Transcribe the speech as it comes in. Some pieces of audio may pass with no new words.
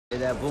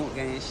that Boonk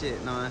gang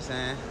shit, know what I'm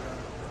saying?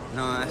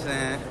 Know what I'm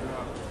saying?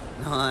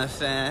 Know what I'm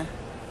saying?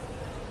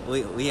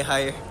 We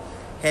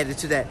headed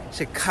to that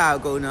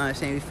Chicago, know what I'm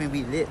saying? We finna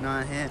be lit, know what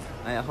I'm saying?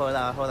 Like, whole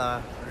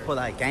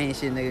lot gang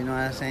shit, nigga, know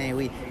what I'm saying?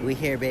 We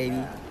here,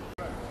 baby.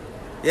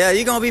 Yeah,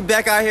 you gonna be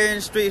back out here in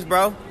the streets,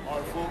 bro.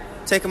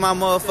 Taking my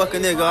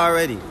motherfucking nigga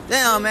already.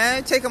 Damn,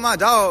 man, taking my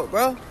dog,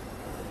 bro.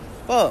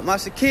 Fuck, my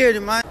security,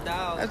 man.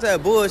 That's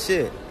that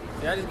bullshit.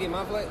 Did I just get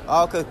my plate?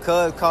 All cuz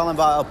calling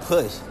about a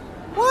push.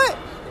 What?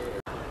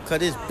 Cause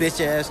this bitch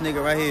ass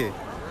nigga right here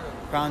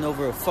crying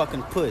over a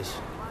fucking push.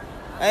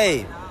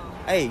 Hey,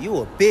 you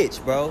a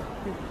bitch, bro.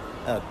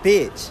 A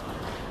bitch.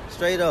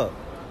 Straight up.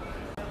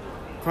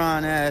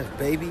 Crying ass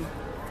baby.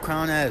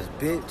 Crying ass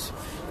bitch.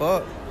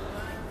 Fuck.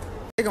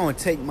 They gonna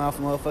take my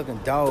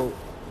motherfucking dog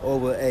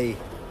over a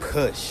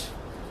push.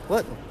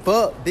 What the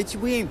fuck, bitch?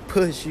 We ain't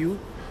push you.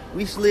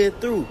 We slid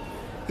through.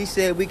 He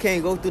said we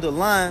can't go through the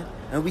line,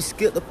 and we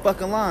skipped the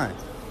fucking line.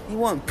 He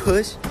wasn't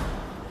push.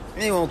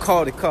 He ain't gonna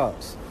call the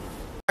cops.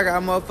 I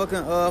got a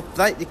motherfucking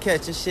flight to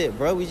catch and shit,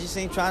 bro. We just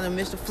ain't trying to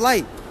miss the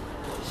flight.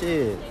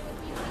 Shit.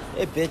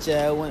 That bitch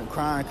ass went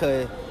crying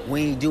cause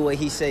we ain't do what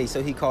he say,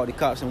 so he called the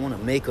cops and wanna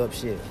make up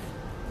shit.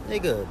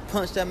 Nigga,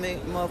 punch that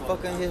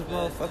motherfucker in his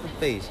motherfucking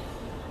face.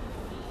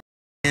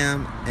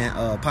 Ham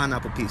and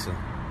pineapple pizza.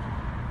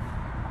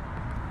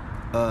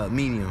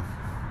 Medium.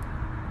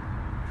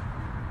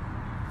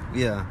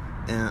 Yeah,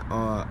 and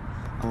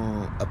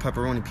a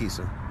pepperoni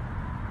pizza.